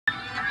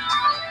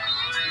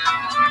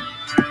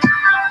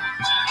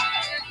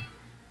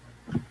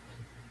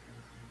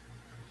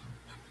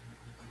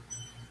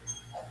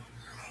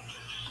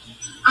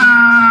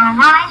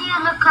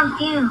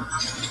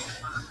confused.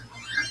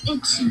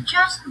 It's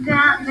just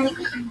that, like,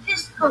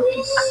 this book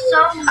is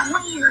so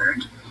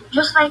weird.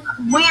 Just like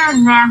Weird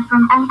Man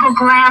from Uncle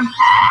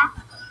Grandpa.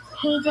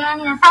 Hey,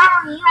 Danny, if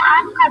I were you,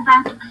 I'd go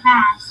back to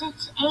class.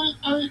 It's 8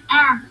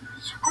 a.m.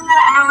 School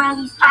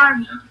already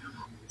started.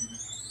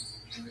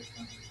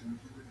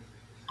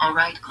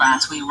 Alright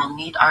class, we will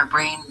need our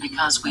brain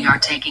because we are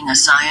taking a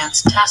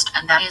science test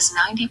and that is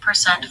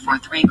 90% for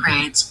 3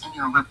 grades in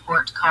your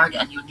report card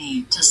and you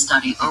need to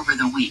study over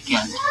the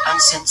weekend. And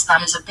since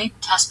that is a big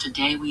test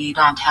today, we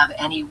don't have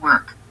any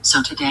work.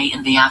 So today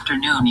in the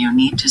afternoon you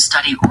need to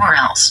study or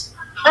else.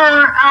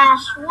 Or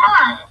else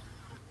what?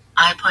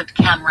 I put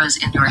cameras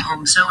in your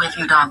home so if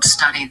you don't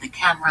study the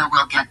camera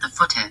will get the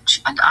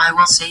footage and I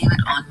will save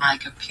it on my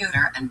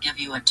computer and give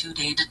you a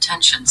 2-day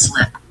detention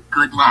slip.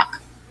 Good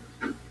luck.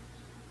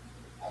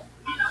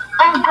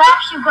 Oh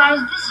gosh, you guys,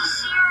 this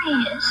is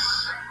serious.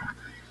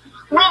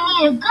 We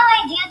need a good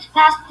idea to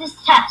pass this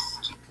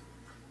test.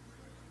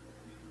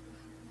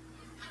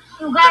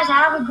 You guys, I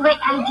have a great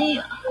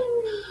idea.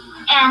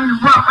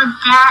 And what would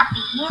that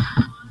be?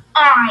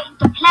 Alright,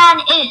 the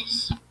plan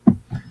is...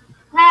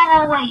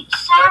 Wait.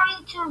 Sorry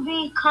to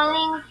be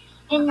cutting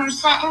in your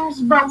sentence,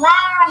 but why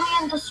are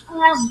we in the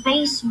school's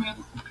basement?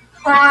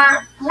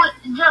 Or, we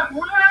are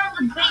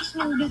in the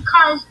basement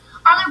because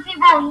other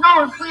people will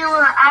know if we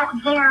were out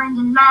there in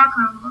the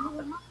locker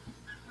room.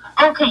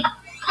 Okay,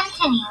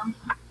 continue.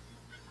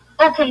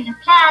 Okay, the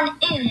plan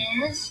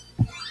is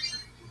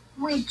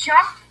we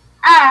jump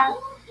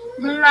out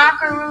the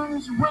locker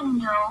room's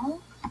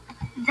window,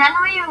 then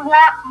we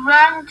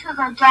run to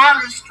the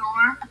dollar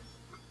store,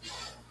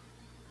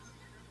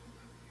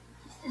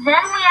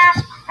 then we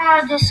ask for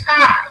a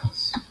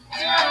disguise.